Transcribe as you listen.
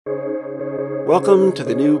Welcome to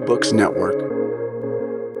the New Books Network.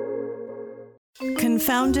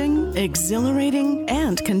 Confounding, exhilarating,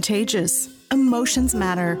 and contagious. Emotions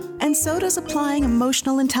matter, and so does applying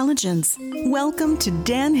emotional intelligence. Welcome to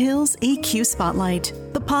Dan Hill's EQ Spotlight,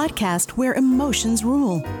 the podcast where emotions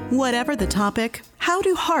rule. Whatever the topic, how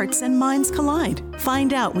do hearts and minds collide?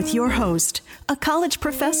 Find out with your host, a college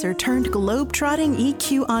professor turned globe-trotting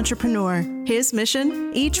EQ entrepreneur. His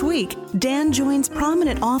mission? Each week, Dan joins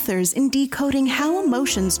prominent authors in decoding how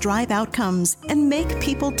emotions drive outcomes and make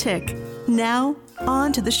people tick. Now,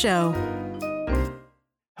 on to the show.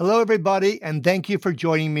 Hello, everybody, and thank you for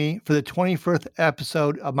joining me for the 21st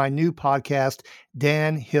episode of my new podcast,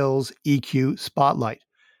 Dan Hill's EQ Spotlight.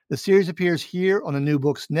 The series appears here on the New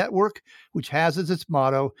Books Network, which has as its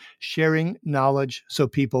motto, sharing knowledge so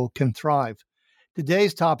people can thrive.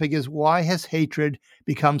 Today's topic is, why has hatred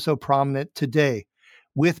become so prominent today?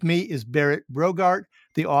 With me is Berit Brogaard,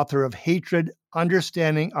 the author of Hatred,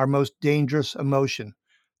 Understanding Our Most Dangerous Emotion.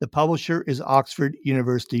 The publisher is Oxford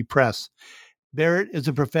University Press. Berit is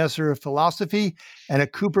a professor of philosophy and a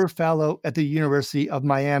Cooper Fellow at the University of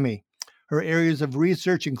Miami. Her areas of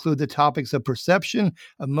research include the topics of perception,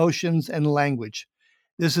 emotions, and language.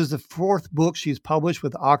 This is the fourth book she's published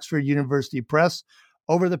with Oxford University Press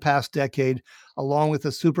over the past decade, along with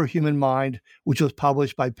The Superhuman Mind, which was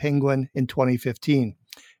published by Penguin in 2015.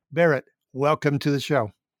 Berit, welcome to the show.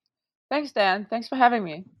 Thanks, Dan. Thanks for having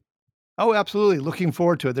me. Oh, absolutely. Looking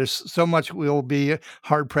forward to it. There's so much we'll be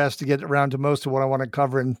hard-pressed to get around to most of what I want to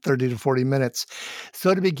cover in 30 to 40 minutes.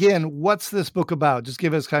 So to begin, what's this book about? Just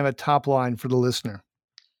give us kind of a top line for the listener.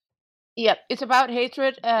 Yeah, it's about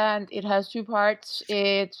hatred, and it has two parts.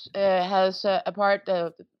 It has a part,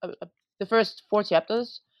 the first 4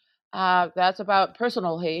 chapters, that's about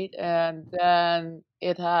personal hate, and then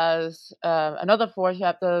it has another 4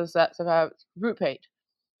 chapters that's about group hate.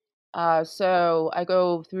 So I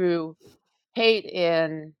go through hate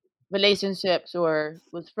in relationships or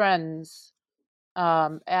with friends,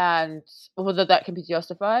 and whether that can be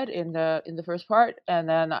justified in the first part, and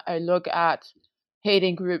then I look at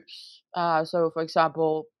hating groups. So, for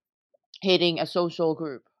example, hating a social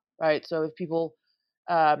group, right? So if people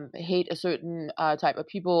hate a certain type of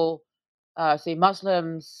people, say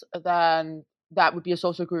Muslims, then that would be a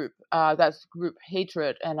social group. That's group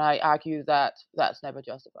hatred, and I argue that that's never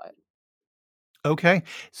justified. Okay,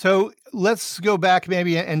 so let's go back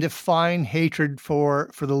maybe and define hatred for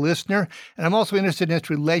the listener. And I'm also interested in its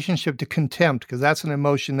relationship to contempt, because that's an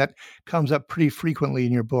emotion that comes up pretty frequently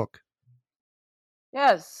in your book.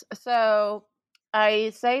 Yes. So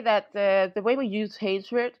I say that the way we use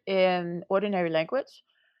hatred in ordinary language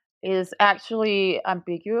is actually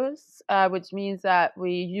ambiguous, which means that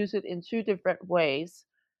we use it in 2 different ways.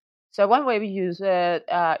 So one way we use it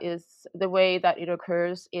is the way that it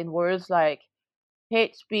occurs in words like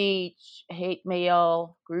hate speech, hate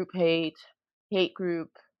mail, group hate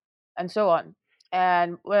group, and so on.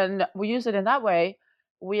 And when we use it in that way,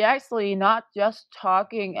 we actually not just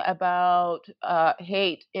talking about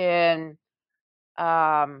hate in,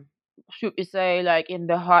 should we say, like in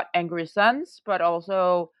the hot, angry sense, but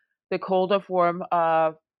also the colder form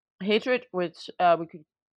of hatred, which we could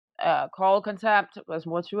call contempt. There's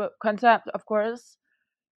more to it. Contempt, of course.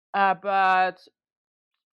 But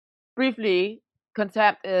briefly,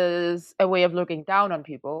 contempt is a way of looking down on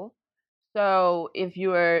people. So if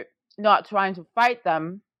you're not trying to fight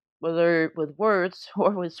them, whether with words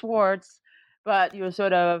or with swords, but you're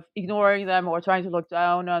sort of ignoring them or trying to look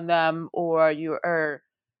down on them, or you are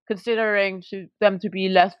considering them to be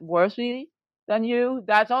less worthy than you,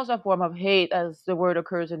 that's also a form of hate, as the word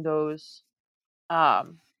occurs in those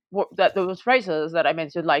those phrases that I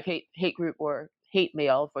mentioned, like hate group or hate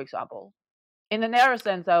mail, for example. In the narrow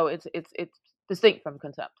sense, though, it's distinct from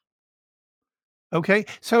contempt. Okay,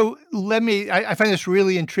 so I find this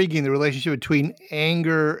really intriguing, the relationship between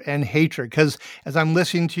anger and hatred, because as I'm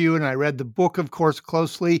listening to you and I read the book, of course,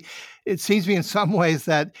 closely, it seems to me in some ways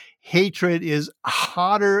that hatred is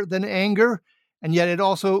hotter than anger, and yet it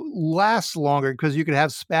also lasts longer, because you could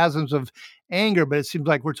have spasms of anger, but it seems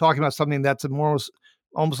like we're talking about something that's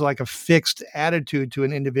almost like a fixed attitude to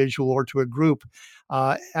an individual or to a group.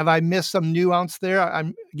 Have I missed some nuance there?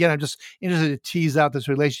 I'm just interested to tease out this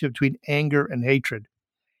relationship between anger and hatred.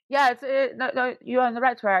 Yeah, no, you're on the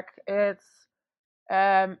right track. It's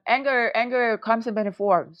anger. Anger comes in many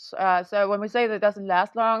forms. So when we say that it doesn't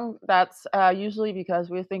last long, that's usually because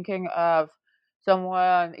we're thinking of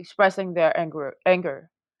someone expressing their anger.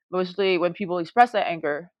 Mostly when people express their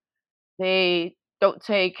anger, they don't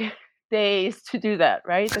take days to do that,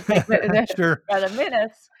 right? They take Sure. rather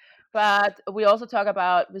minutes. But we also talk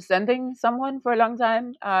about resenting someone for a long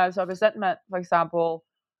time. So resentment, for example,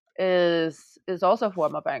 is also a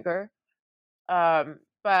form of anger.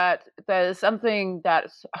 But there's something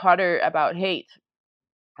that's harder about hate,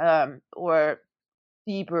 or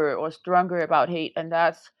deeper or stronger about hate, and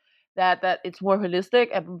that's that it's more holistic,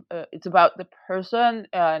 and it's about the person,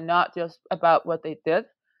 not just about what they did.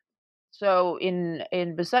 So in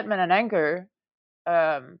resentment and anger,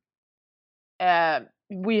 um,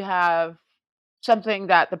 we have something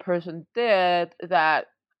that the person did that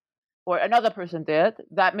or another person did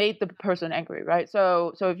that made the person angry, right?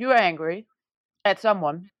 So if you are angry at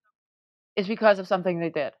someone, it's because of something they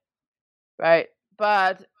did, right?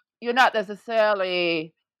 But you're not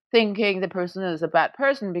necessarily thinking the person is a bad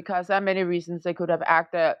person because there are many reasons they could have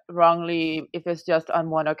acted wrongly if it's just on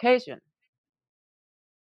one occasion.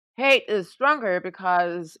 Hate is stronger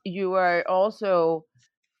because you are also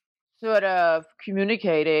sort of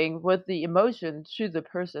communicating with the emotion to the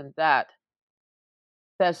person that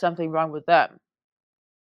there's something wrong with them.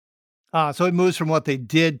 So it moves from what they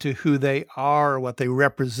did to who they are, what they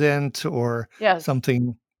represent, or Yes.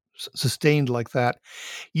 something sustained like that.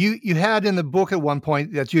 You had in the book at one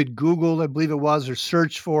point that you had Googled, I believe it was, or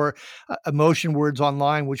searched for emotion words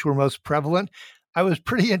online, which were most prevalent. I was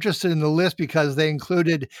pretty interested in the list because they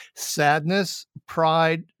included sadness,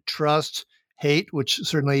 pride, trust, hate, which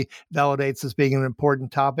certainly validates as being an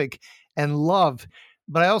important topic, and love.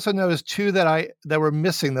 But I also noticed two that were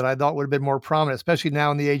missing that I thought would have been more prominent, especially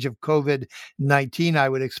now in the age of COVID-19. I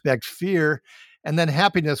would expect fear, and then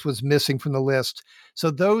happiness was missing from the list.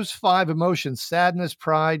 So those five emotions: sadness,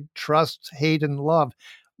 pride, trust, hate, and love.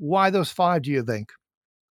 Why those five, do you think?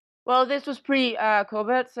 Well, this was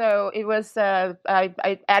pre-COVID, so it was. I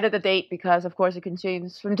added a date because, of course, it can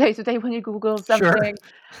change from day to day when you Google Sure. something.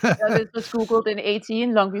 This was Googled in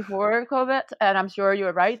 18, long before COVID, and I'm sure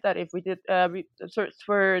you're right that if we did search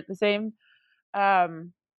for the same,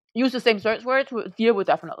 use the same search words, fear would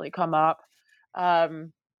definitely come up.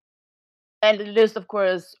 Um, and the list, of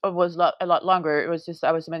course, was a lot longer. It was just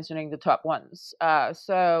I was mentioning the top ones.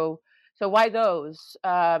 So why those?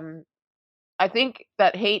 I think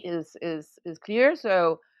that hate is clear.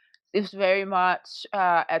 So it's very much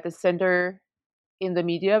at the center in the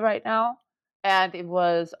media right now, and it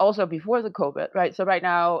was also before the COVID, right? So right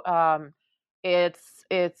now, it's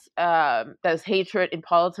there's hatred in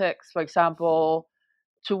politics, for example,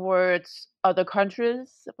 towards other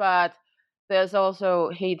countries, but there's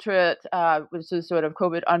also hatred, which is sort of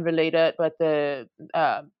COVID unrelated, but the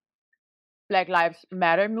Black Lives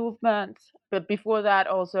Matter movement. But before that,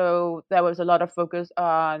 also there was a lot of focus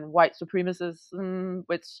on white supremacism,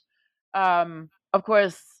 which, of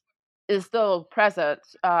course, is still present.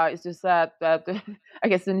 It's just that I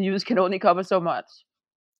guess the news can only cover so much.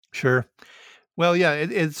 Sure. Well, yeah,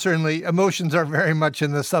 it certainly emotions are very much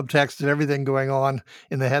in the subtext of everything going on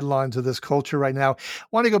in the headlines of this culture right now. I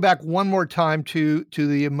want to go back one more time to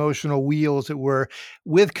the emotional wheel, as it were,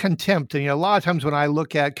 with contempt. And a lot of times when I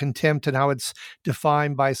look at contempt and how it's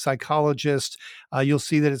defined by psychologists, you'll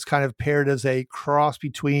see that it's kind of paired as a cross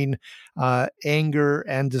between anger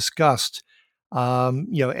and disgust.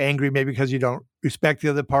 Angry maybe because you don't respect the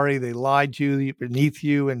other party, they lied to you, they're beneath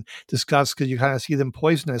you, and disgust because you kind of see them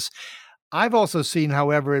poisonous. I've also seen,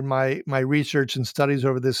 however, in my research and studies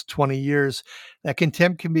over this 20 years, that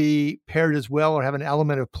contempt can be paired as well or have an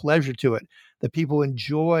element of pleasure to it, that people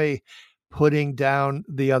enjoy putting down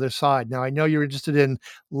the other side. Now, I know you're interested in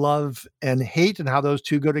love and hate and how those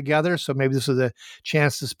two go together, so maybe this is a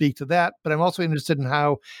chance to speak to that, but I'm also interested in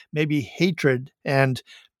how maybe hatred and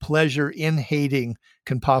pleasure in hating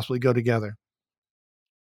can possibly go together.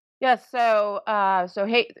 Yes, so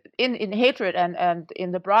hate in hatred and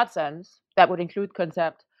in the broad sense, that would include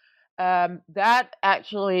contempt. That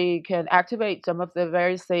actually can activate some of the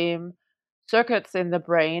very same circuits in the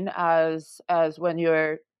brain as when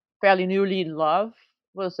you're fairly newly in love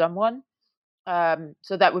with someone.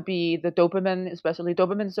 So that would be the dopamine, especially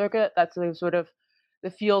dopamine circuit. That's the sort of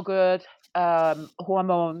the feel good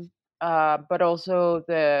hormone, but also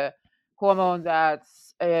the hormone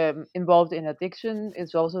that's involved in addiction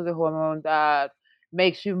is also the hormone that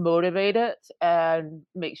makes you motivated and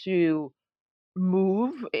makes you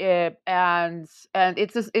move. And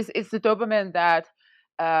it's the dopamine that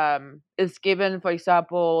is given, for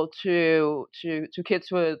example, to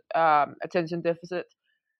kids with attention deficit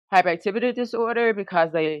hyperactivity disorder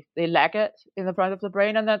because they lack it in the front of the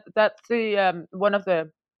brain, and that's the one of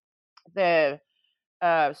the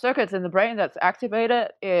circuits in the brain that's activated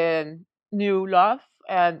in new love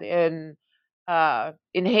and in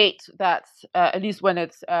hate. That's at least when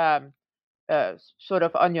it's sort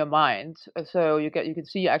of on your mind. So you can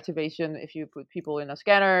see activation if you put people in a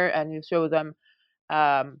scanner and you show them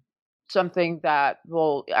um, something that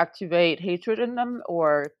will activate hatred in them,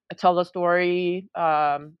 or tell a story,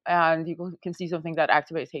 and you can see something that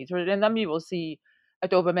activates hatred in them. You will see a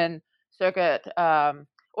dopamine circuit,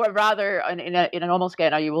 or rather, in a normal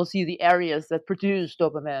scanner, you will see the areas that produce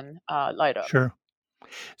dopamine light up. Sure.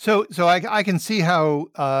 So I can see how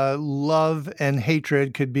love and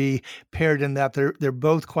hatred could be paired in that they're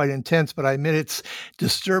both quite intense, but I admit it's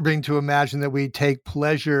disturbing to imagine that we take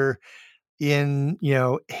pleasure in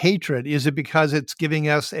hatred. Is it because it's giving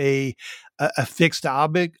us a fixed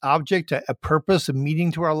object, a purpose, a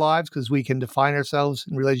meaning to our lives, because we can define ourselves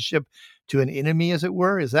in relationship to an enemy, as it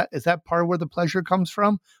were? Is that part of where the pleasure comes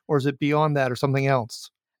from, or is it beyond that, or something else?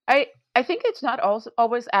 I think it's not also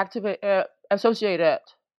always associated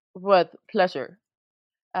with pleasure.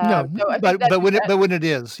 No, So I think that but when it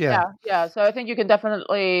is, yeah. yeah. So I think you can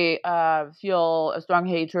definitely feel a strong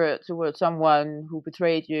hatred towards someone who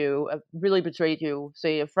betrayed you, really betrayed you.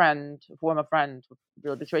 Say a friend, a former friend, who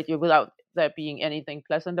really betrayed you without there being anything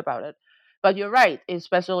pleasant about it. But you're right,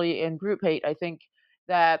 especially in group hate. I think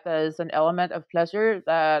that there's an element of pleasure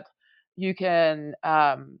that you can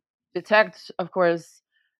detect. Of course,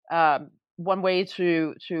 one way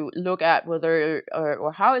to look at whether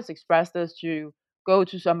or how it's expressed is to go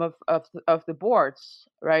to some of the boards,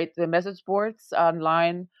 right? The message boards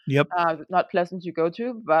online. Yep. Not pleasant to go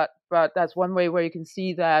to, but that's one way where you can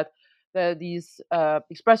see that these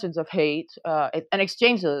expressions of hate and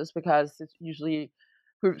exchanges, because it's usually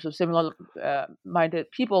groups of similar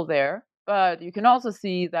minded people there. But you can also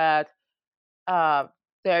see that uh,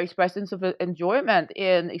 there are expressions of enjoyment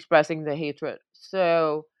in expressing the hatred.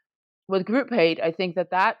 So with group hate, I think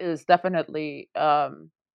that is definitely a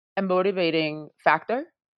motivating factor,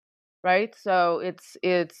 right? So it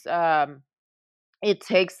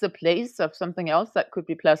takes the place of something else that could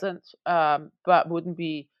be pleasant, but wouldn't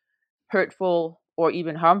be hurtful or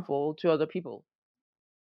even harmful to other people.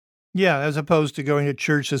 Yeah, as opposed to going to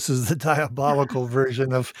church, this is the diabolical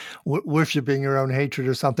version of worshiping your own hatred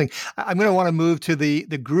or something. I'm going to want to move to the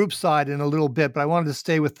group side in a little bit, but I wanted to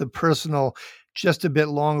stay with the personal just a bit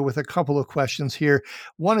longer with a couple of questions here.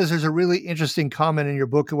 One is, there's a really interesting comment in your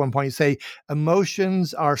book at one point. You say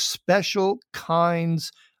emotions are special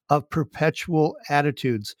kinds of perpetual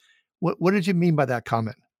attitudes. What did you mean by that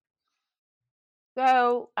comment?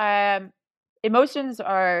 So emotions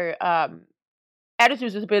are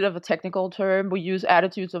attitudes is a bit of a technical term. We use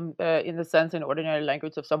attitudes in the sense in ordinary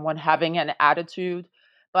language of someone having an attitude,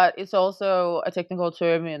 but it's also a technical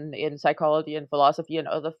term in psychology and philosophy and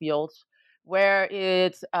other fields, where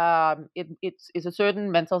it's a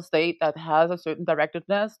certain mental state that has a certain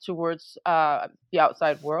directedness towards the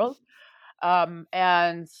outside world,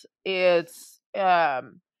 and it's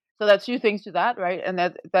so that's two things to that, right? And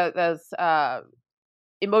that there's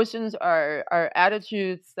emotions are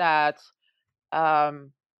attitudes that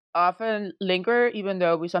um, often linger, even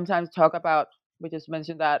though we sometimes talk about, we just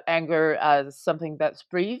mentioned that anger as something that's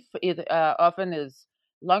brief. It often is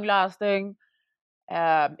long lasting.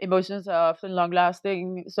 Emotions are often long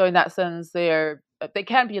lasting. So in that sense, they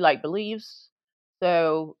can be like beliefs.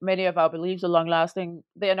 So many of our beliefs are long lasting.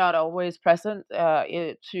 They're not always present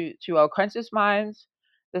to our conscious minds.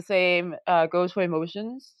 The same goes for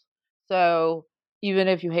emotions. So even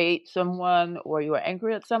if you hate someone or you are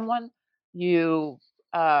angry at someone, you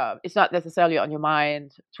it's not necessarily on your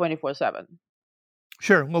mind 24/7.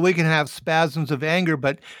 Sure. Well, we can have spasms of anger,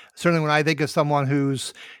 but certainly when I think of someone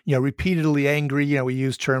who's, repeatedly angry, we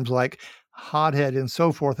use terms like hothead and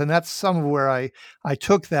so forth. And that's some of where I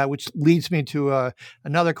took that, which leads me to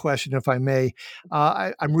another question, if I may.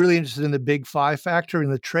 I'm really interested in the big five factor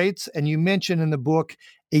and the traits. And you mentioned in the book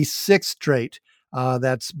a sixth trait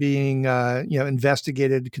that's being,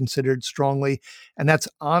 investigated, considered strongly, and that's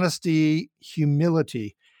honesty,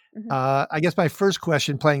 humility. Mhm. I guess my first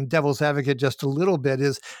question, playing devil's advocate just a little bit,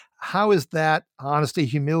 is how is that honesty,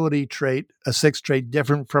 humility trait, a sixth trait,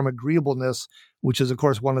 different from agreeableness, which is, of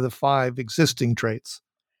course, one of the five existing traits?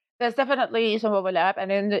 There's definitely some overlap,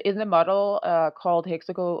 and in the model called the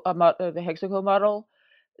Hexaco model,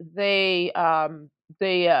 they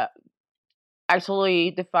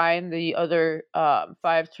actually define the other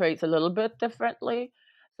five traits a little bit differently.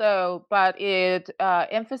 So, but it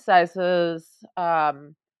emphasizes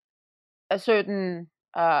a certain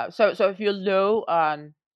so if you're low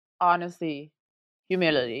on honesty,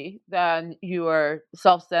 humility, then you are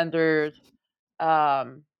self-centered.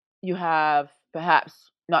 You have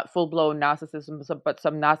perhaps not full-blown narcissism, but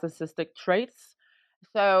some narcissistic traits.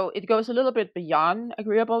 So it goes a little bit beyond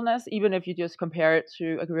agreeableness, even if you just compare it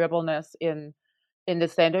to agreeableness in the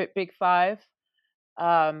standard Big Five.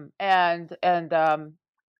 And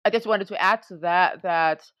I just wanted to add to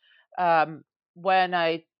that um, when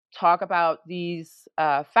I talk about these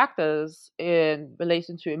factors in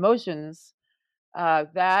relation to emotions,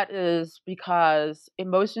 that is because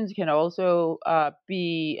emotions can also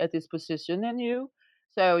be a disposition in you.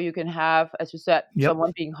 So you can have, as you said, Yep.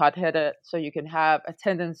 someone being hot-headed. So you can have a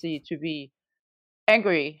tendency to be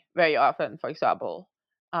angry very often, for example.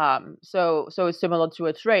 So it's similar to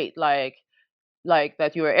a trait like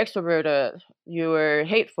that you are extroverted, you are a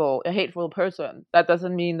hateful person. That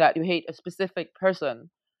doesn't mean that you hate a specific person,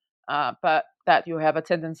 but that you have a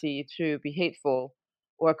tendency to be hateful,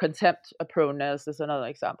 or contempt proneness is another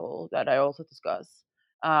example that I also discuss.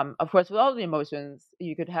 Of course, with all the emotions,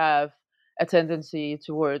 you could have a tendency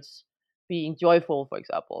towards being joyful, for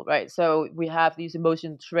example, right? So we have these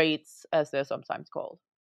emotion traits, as they're sometimes called.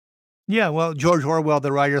 Yeah, well, George Orwell,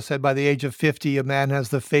 the writer, said by the age of 50, a man has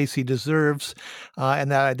the face he deserves.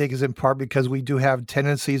 And that I think is in part because we do have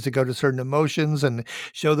tendencies to go to certain emotions and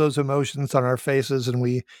show those emotions on our faces, and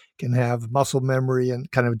we can have muscle memory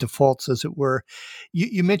and kind of defaults, as it were.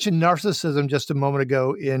 You mentioned narcissism just a moment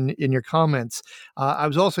ago in your comments. I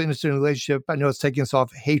was also interested in the relationship. I know it's taking us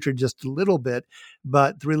off hatred just a little bit,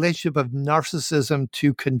 but the relationship of narcissism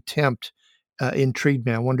to contempt intrigued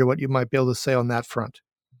me. I wonder what you might be able to say on that front.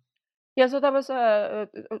 Yeah, so there was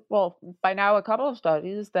well, by now a couple of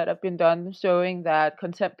studies that have been done showing that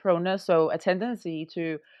contempt proneness, so a tendency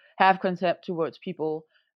to have contempt towards people,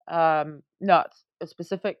 not a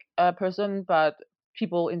specific person, but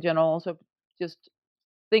people in general. So just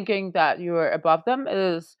thinking that you're above them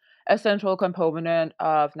is a central component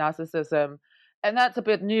of narcissism, and that's a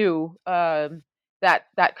bit new.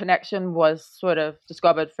 That connection was sort of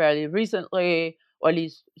discovered fairly recently, or at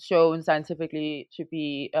least shown scientifically to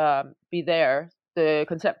be there. The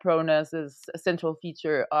contempt proneness is a central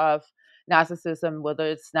feature of narcissism, whether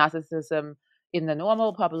it's narcissism in the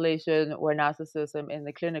normal population or narcissism in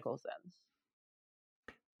the clinical sense.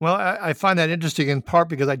 Well, I find that interesting in part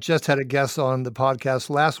because I just had a guest on the podcast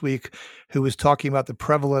last week who was talking about the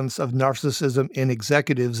prevalence of narcissism in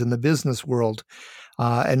executives in the business world.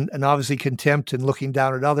 And obviously, contempt and looking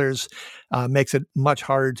down at others makes it much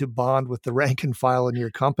harder to bond with the rank and file in your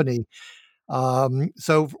company.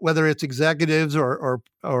 So whether it's executives or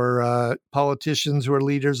politicians who are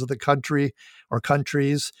leaders of the country or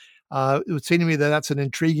countries, it would seem to me that that's an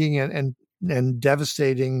intriguing and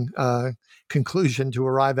devastating conclusion to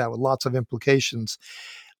arrive at with lots of implications.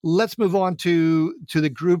 Let's move on to the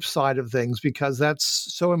group side of things because that's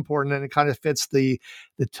so important and it kind of fits the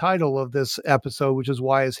title of this episode, which is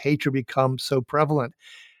why has hatred become so prevalent?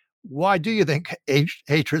 Why do you think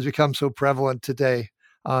hatred has become so prevalent today?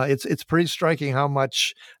 It's pretty striking how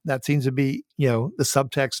much that seems to be, the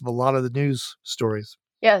subtext of a lot of the news stories.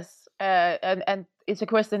 Yes, and it's a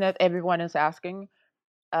question that everyone is asking.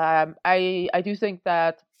 I do think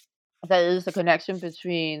that there is a connection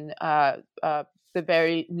between the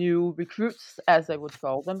very new recruits, as I would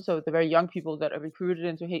call them, so the very young people that are recruited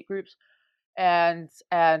into hate groups, and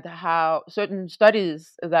how certain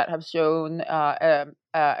studies that have shown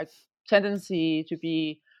a tendency to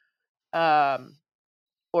be um,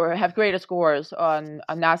 or have greater scores on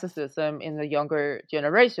narcissism in the younger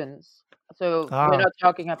generations. So we're Ah, not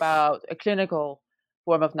talking about a clinical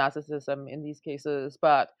form of narcissism in these cases,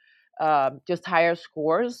 but just higher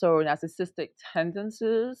scores. So narcissistic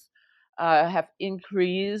tendencies have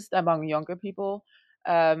increased among younger people,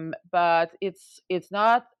 but it's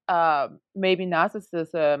not maybe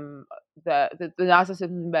narcissism the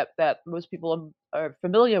narcissism that most people are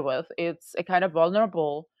familiar with. It's a kind of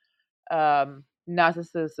vulnerable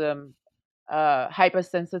narcissism,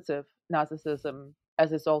 hypersensitive narcissism,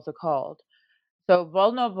 as it's also called. So,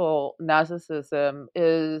 vulnerable narcissism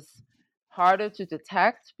is harder to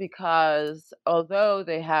detect because although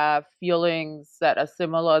they have feelings that are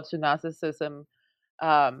similar to narcissism,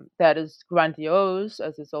 that is grandiose,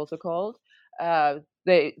 as it's also called,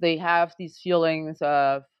 they have these feelings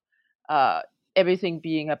of uh, everything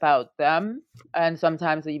being about them, and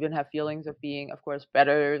sometimes they even have feelings of being, of course,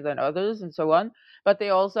 better than others, and so on. But they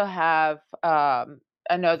also have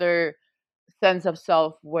another sense of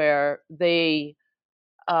self where they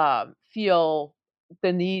feel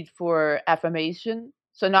the need for affirmation.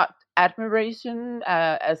 So not admiration,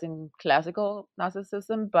 as in classical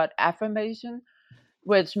narcissism, but affirmation,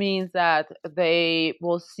 which means that they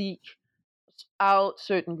will seek out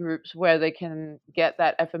certain groups where they can get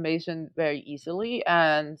that affirmation very easily.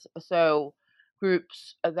 And so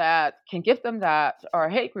groups that can give them that are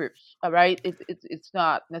hate groups, right? It's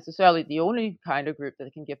not necessarily the only kind of group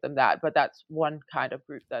that can give them that, but that's one kind of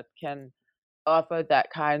group that can offer that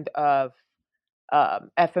kind of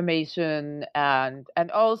affirmation, and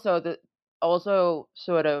also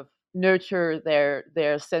sort of nurture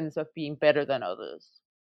their sense of being better than others.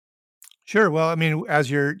 Sure. Well, I mean,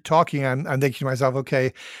 as you're talking, I'm thinking to myself,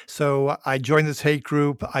 okay, so I join this hate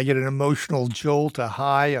group. I get an emotional jolt, a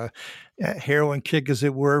high, a heroin kick, as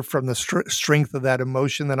it were, from the strength of that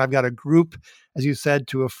emotion. Then I've got a group, as you said,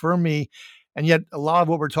 to affirm me. And yet, a lot of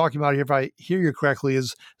what we're talking about here, if I hear you correctly,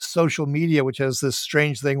 is social media, which has this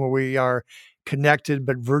strange thing where we are connected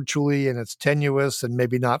but virtually, and it's tenuous and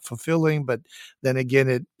maybe not fulfilling. But then again,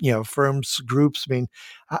 it affirms groups. I mean,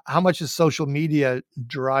 how much is social media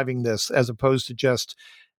driving this, as opposed to just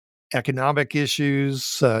economic issues,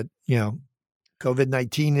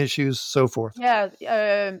 COVID-19 issues, so forth? Yeah,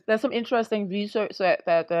 there's some interesting research that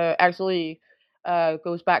actually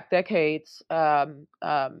goes back decades,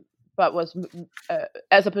 but was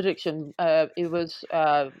as a prediction. It was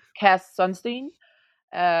Cass Sunstein,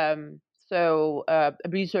 a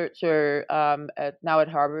researcher now at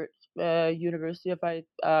Harvard University, if I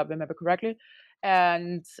remember correctly,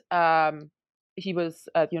 and he was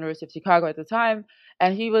at the University of Chicago at the time,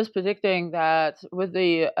 and he was predicting that with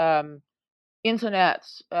the internet,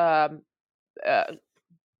 uh,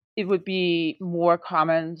 it would be more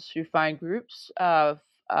common to find groups of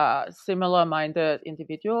similar-minded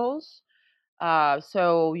individuals.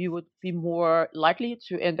 So you would be more likely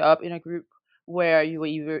to end up in a group where you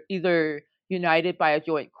were either united by a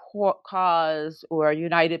joint cause or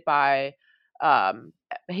united by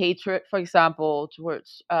hatred, for example,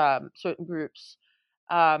 towards certain groups.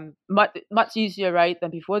 Much easier, right,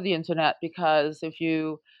 than before the internet, because if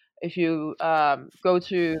you go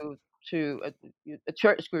to a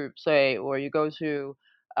church group, say, or you go to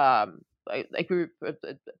a group, a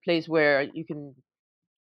place where you can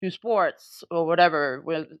do sports or whatever,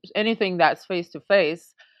 with anything that's face to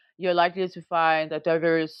face, you're likely to find a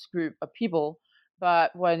diverse group of people.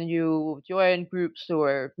 But when you join groups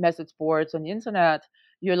or message boards on the internet,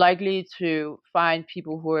 you're likely to find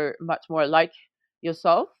people who are much more like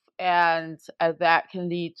yourself, and that can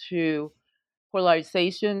lead to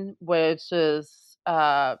polarization, which is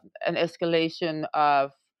an escalation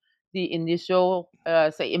of the initial,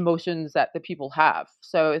 say, emotions that the people have.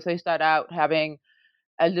 So if they start out having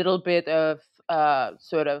a little bit of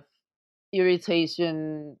sort of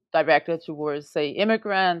irritation directed towards, say,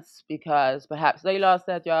 immigrants because perhaps they lost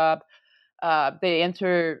their job, they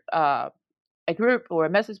enter a group or a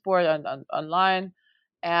message board online,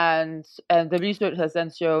 and the research has then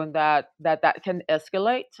shown that can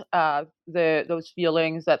escalate those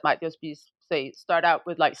feelings that might just be, say, start out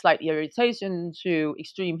with like slight irritation to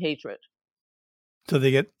extreme hatred. So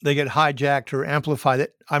they get hijacked or amplified.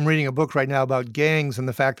 I'm reading a book right now about gangs, and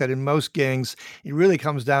the fact that in most gangs, it really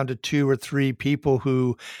comes down to 2 or 3 people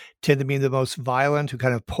who tend to be the most violent, who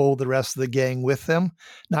kind of pull the rest of the gang with them.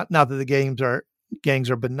 Not that the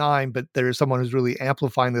gangs are benign, but there is someone who's really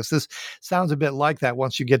amplifying this. This sounds a bit like that.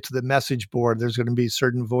 Once you get to the message board, there's going to be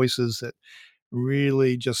certain voices that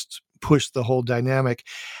really just push the whole dynamic.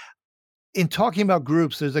 In talking about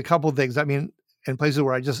groups, there's a couple of things. I mean, in places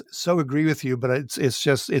where I just so agree with you, but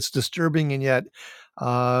it's disturbing, and yet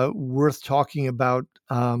worth talking about.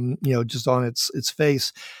 Just on its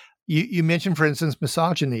face. You mentioned, for instance,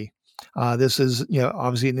 misogyny. This is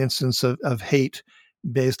obviously an instance of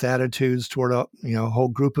hate-based attitudes toward a whole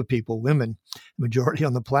group of people, women, majority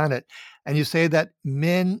on the planet, and you say that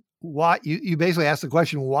men. Why you basically ask the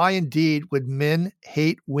question: why indeed would men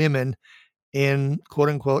hate women in quote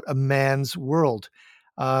unquote a man's world?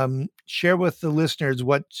 Share with the listeners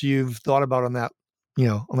what you've thought about on that,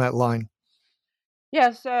 on that line.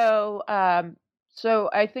 Yeah, so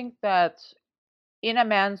I think that in a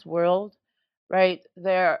man's world, right,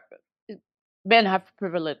 men have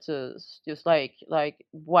privileges, just like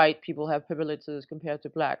white people have privileges compared to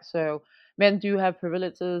black. So men do have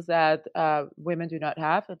privileges that women do not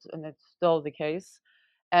have, and it's still the case.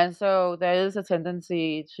 And so there is a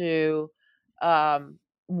tendency to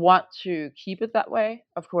want to keep it that way.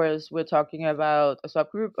 Of course, we're talking about a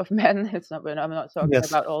subgroup of men. I'm not talking Yes.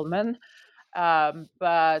 about all men.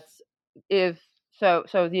 But if so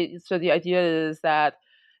the idea is that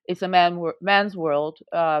it's a man's world.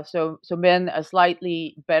 So men are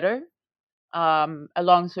slightly better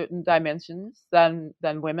along certain dimensions than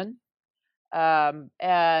women,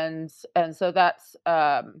 and so that's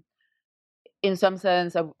in some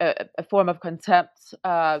sense a form of contempt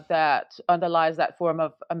that underlies that form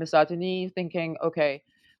of misogyny. Thinking, okay,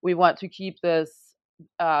 we want to keep this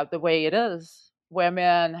the way it is, where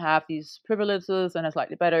men have these privileges and are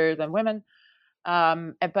slightly better than women.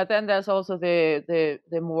 But then there's also the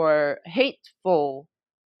more hateful,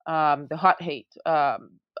 the hot hate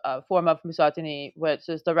form of misogyny, which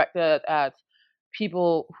is directed at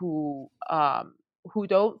people who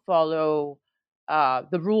don't follow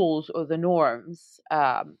the rules or the norms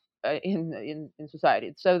in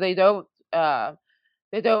society. So they don't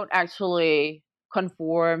actually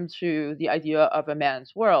conform to the idea of a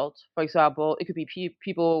man's world. For example, it could be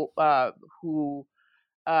people who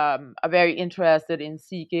are very interested in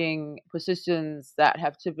seeking positions that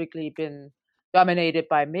have typically been dominated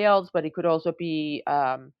by males, but it could also be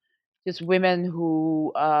just women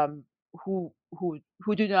who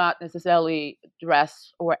do not necessarily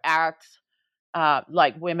dress or act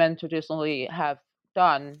like women traditionally have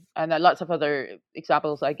done. And there are lots of other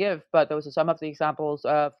examples I give, but those are some of the examples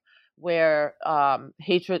of where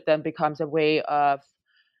hatred then becomes a way of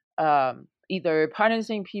either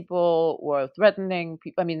punishing people or threatening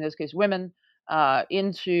people. I mean, in this case, women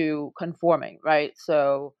into conforming, right?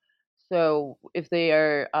 So if they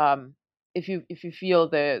are, if you feel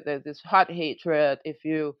this hot hatred, if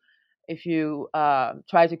you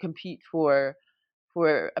try to compete for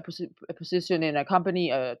a position in a company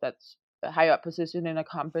that's a high up position in a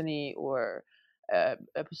company, or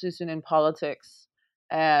a position in politics,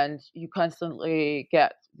 and you constantly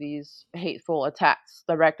get these hateful attacks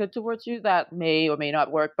directed towards you, that may or may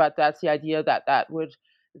not work, but that's the idea, that that would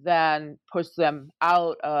then push them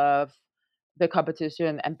out of the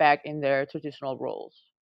competition and back in their traditional roles.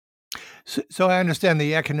 So I understand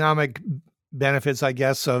the economic benefits, I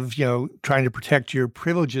guess, of trying to protect your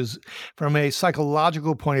privileges. From a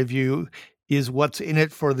psychological point of view, is what's in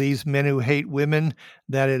it for these men who hate women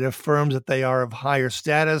that it affirms that they are of higher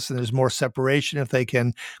status and there's more separation if they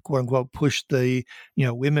can, quote unquote, push the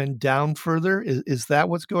women down further? Is that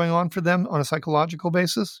what's going on for them on a psychological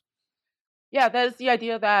basis? Yeah, that's the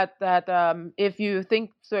idea that if you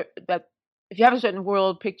think that if you have a certain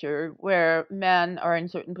world picture where men are in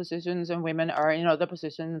certain positions and women are in other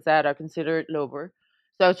positions that are considered lower.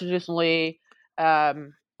 So traditionally,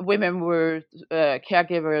 women were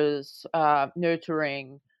caregivers,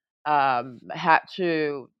 nurturing, had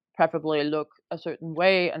to preferably look a certain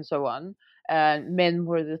way, and so on. And men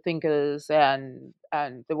were the thinkers and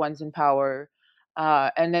the ones in power.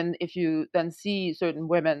 And then if you then see certain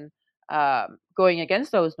women going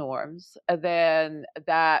against those norms, then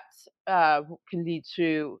that can lead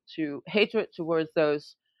to hatred towards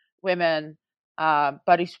those women,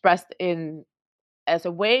 but expressed in as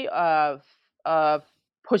a way of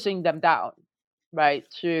pushing them down, right,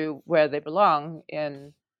 to where they belong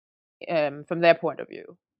in from their point of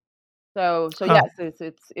view. So Huh.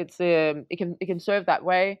 yes, it can serve that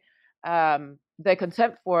way. The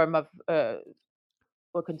contempt form of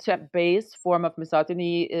or contempt-based form of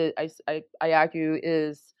misogyny, I argue,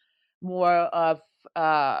 is more of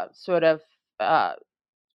sort of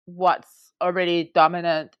what's already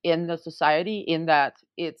dominant in the society, in that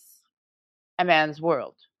it's a man's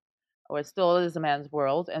world, or it still is a man's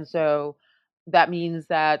world. And so that means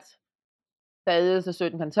that there is a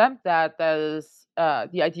certain contempt, that there is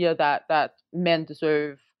the idea that men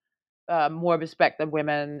deserve more respect than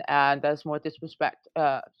women, and there's more disrespect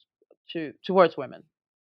towards women.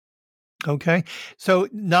 Okay. So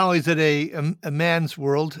not only is it a man's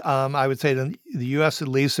world, I would say in the U.S. at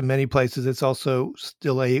least, in many places, it's also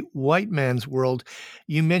still a white man's world.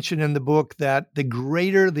 You mentioned in the book that the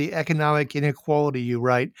greater the economic inequality, you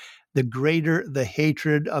write, the greater the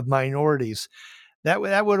hatred of minorities. That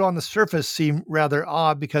would on the surface seem rather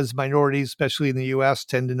odd, because minorities, especially in the U.S.,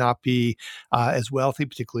 tend to not be as wealthy,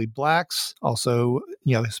 particularly blacks, also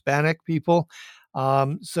Hispanic people.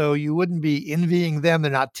 So you wouldn't be envying them.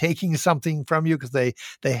 They're not taking something from you because they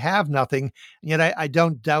have nothing. And yet I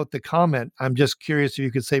don't doubt the comment. I'm just curious if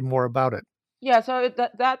you could say more about it. Yeah, so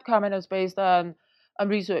that comment is based on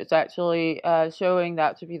research, actually, showing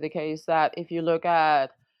that to be the case. That if you look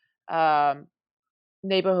at um,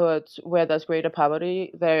 neighborhoods where there's greater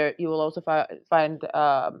poverty, there you will also find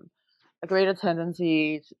a greater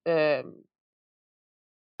tendency in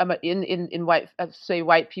white, say,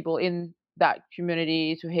 white people in that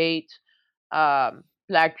community to hate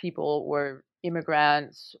black people or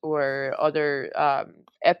immigrants or other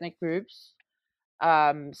ethnic groups.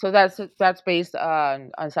 So that's based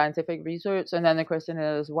on scientific research. And then the question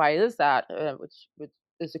is, why is that? Which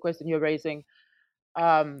is the question you're raising.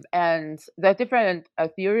 And there are different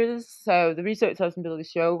theories. So the research doesn't really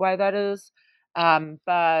show why that is.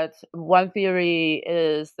 But one theory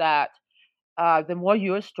is that the more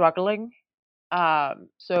you're struggling,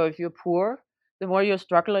 so if you're poor, the more you're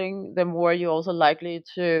struggling, the more you're also likely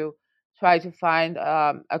to try to find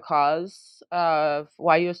a cause of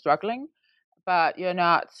why you're struggling, but you're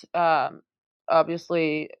not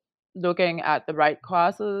obviously looking at the right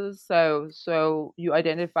causes. So you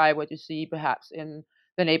identify what you see perhaps in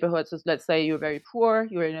the neighborhood. So let's say you're very poor,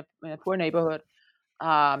 you're in a poor neighborhood,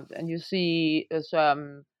 and you see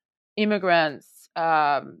some immigrants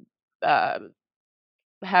uh,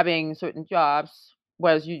 having certain jobs,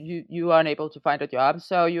 whereas you are unable to find a job.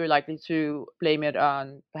 So you're likely to blame it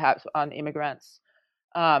on perhaps on immigrants,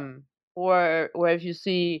 um, or if you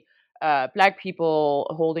see black people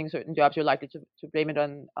holding certain jobs, you're likely to blame it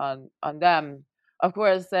on them. Of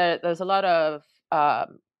course, there's a lot of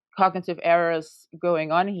cognitive errors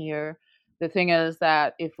going on here. The thing is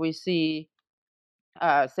that if we see,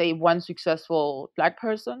 say, one successful black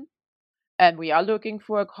person, and we are looking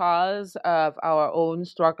for a cause of our own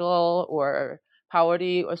struggle or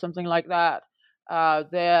poverty or something like that,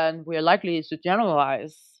 then we're likely to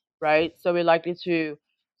generalize, right? So we're likely to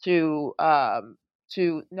um,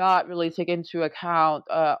 to not really take into account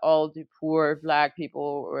all the poor Black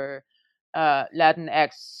people or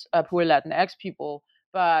poor Latinx people,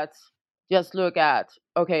 but just look at,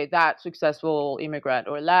 okay, that successful immigrant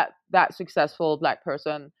or that successful Black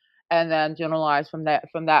person, and then generalize from that.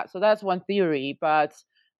 So that's one theory, it's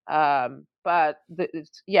a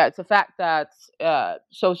fact that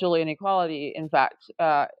social inequality, in fact,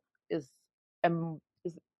 is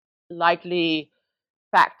likely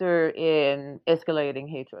factor in escalating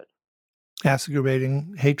hatred.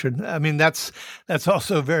 Exacerbating hatred. I mean, that's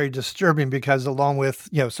also very disturbing because along with,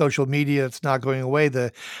 social media, it's not going away.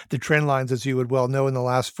 The trend lines, as you would well know, in the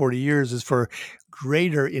last 40 years is for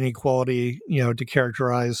greater inequality, to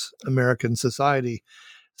characterize American society.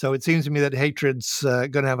 So it seems to me that hatred's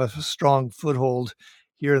going to have a strong foothold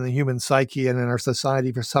here in the human psyche and in our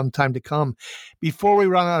society for some time to come. Before we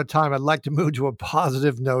run out of time, I'd like to move to a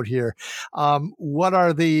positive note here. What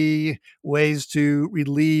are the ways to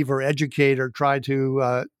relieve or educate or try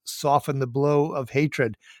to soften the blow of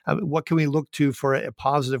hatred? What can we look to for a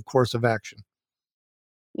positive course of action?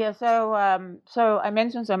 Yeah, so I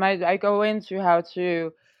mentioned some. I go into how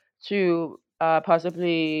to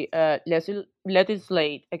possibly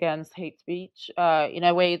legislate against hate speech in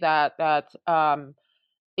a way that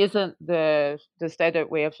isn't the standard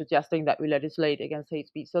way of suggesting that we legislate against hate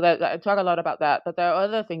speech. So that I talk a lot about that, but there are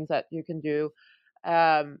other things that you can do.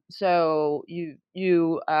 So you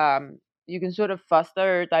can sort of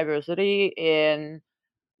foster diversity in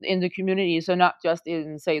the community. So not just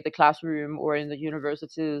in, say, the classroom or in the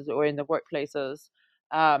universities or in the workplaces,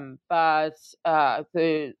 but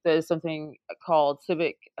there's something called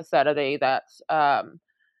Civic Saturday that Ah,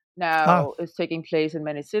 now is taking place in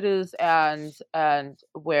many cities, and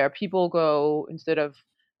where people go instead of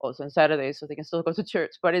also on Saturdays, so they can still go to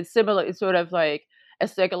church. But it's similar. It's sort of like a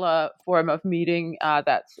secular form of meeting.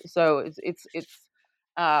 That's so it's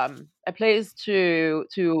a place to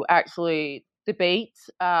actually debate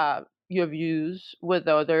your views with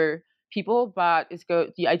other people. But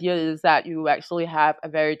the idea is that you actually have a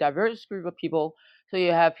very diverse group of people. So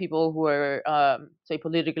you have people who are, say,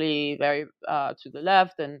 politically very to the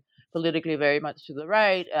left, and politically very much to the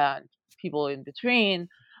right, and people in between.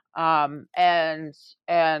 And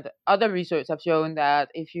other research have shown that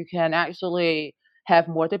if you can actually have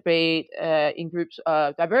more debate in groups,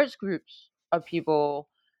 diverse groups of people,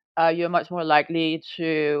 you're much more likely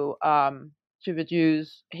to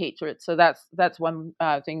reduce hatred. So that's one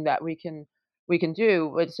thing that we can do,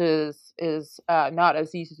 which is not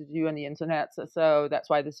as easy to do on the internet. So that's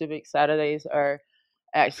why the Civic Saturdays are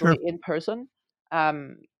sure. actually in person.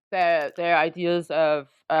 Um, their ideas of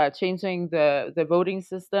changing the voting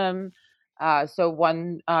system. So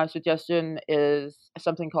one suggestion is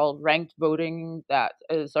something called ranked voting that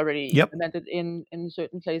is already Yep. implemented in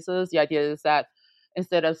certain places. The idea is that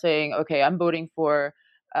instead of saying, okay, I'm voting for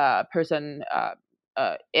person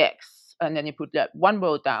X, and then you put that one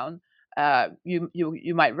vote down, you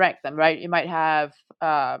might rank them, right? You might have,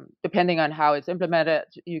 depending on how it's implemented,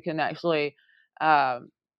 you can actually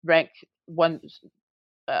rank one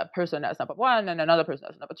person as number one, and another person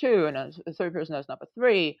as number two, and a third person as number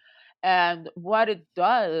three. And what it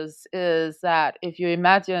does is that if you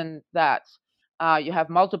imagine that you have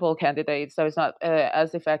multiple candidates, so it's not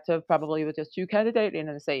as effective probably with just two candidates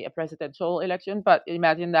in, say, a presidential election. But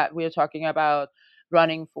imagine that we're talking about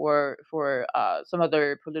running for some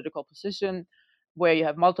other political position where you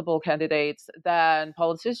have multiple candidates. Then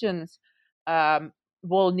politicians um,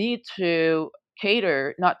 will need to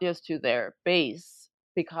cater not just to their base,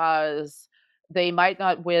 because they might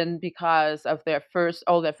not win because of their first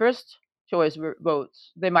choice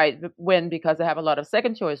votes. They might win because they have a lot of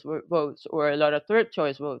second choice votes or a lot of third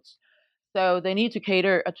choice votes. So they need to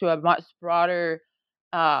cater to a much broader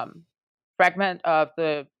fragment of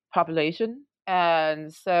the population.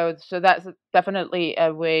 And so that's definitely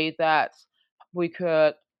a way that we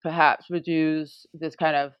could perhaps reduce this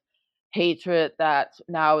kind of hatred that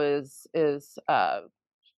now is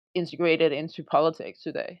integrated into politics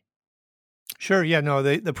today. Sure. Yeah. No,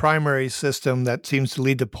 the primary system that seems to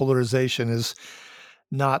lead to polarization is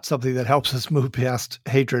not something that helps us move past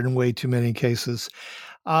hatred in way too many cases.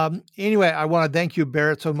 Anyway, I want to thank you,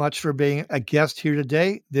 Berit, so much for being a guest here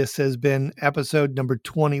today. This has been episode number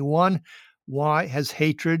 21. Why has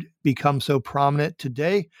hatred become so prominent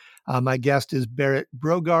today? My guest is Berit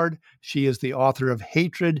Brogaard. She is the author of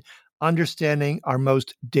Hatred, Understanding Our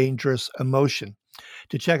Most Dangerous Emotion.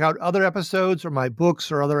 To check out other episodes or my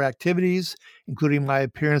books or other activities, including my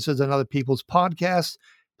appearances on other people's podcasts,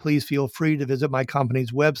 please feel free to visit my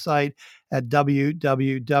company's website at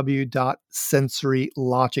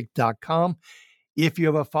www.sensorylogic.com. If you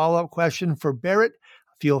have a follow-up question for Berit,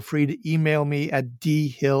 feel free to email me at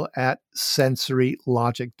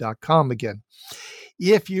dhill@sensorylogic.com again.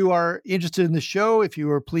 If you are interested in the show, if you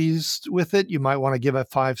are pleased with it, you might want to give a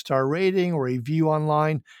 5-star rating or review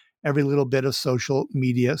online. Every little bit of social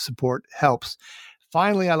media support helps.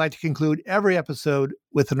 Finally, I like to conclude every episode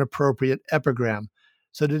with an appropriate epigram.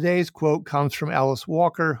 So today's quote comes from Alice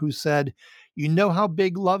Walker, who said, "You know how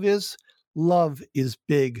big love is? Love is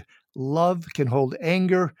big. Love can hold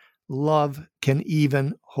anger. Love can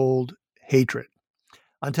even hold hatred."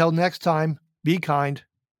 Until next time, be kind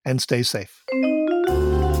and stay safe.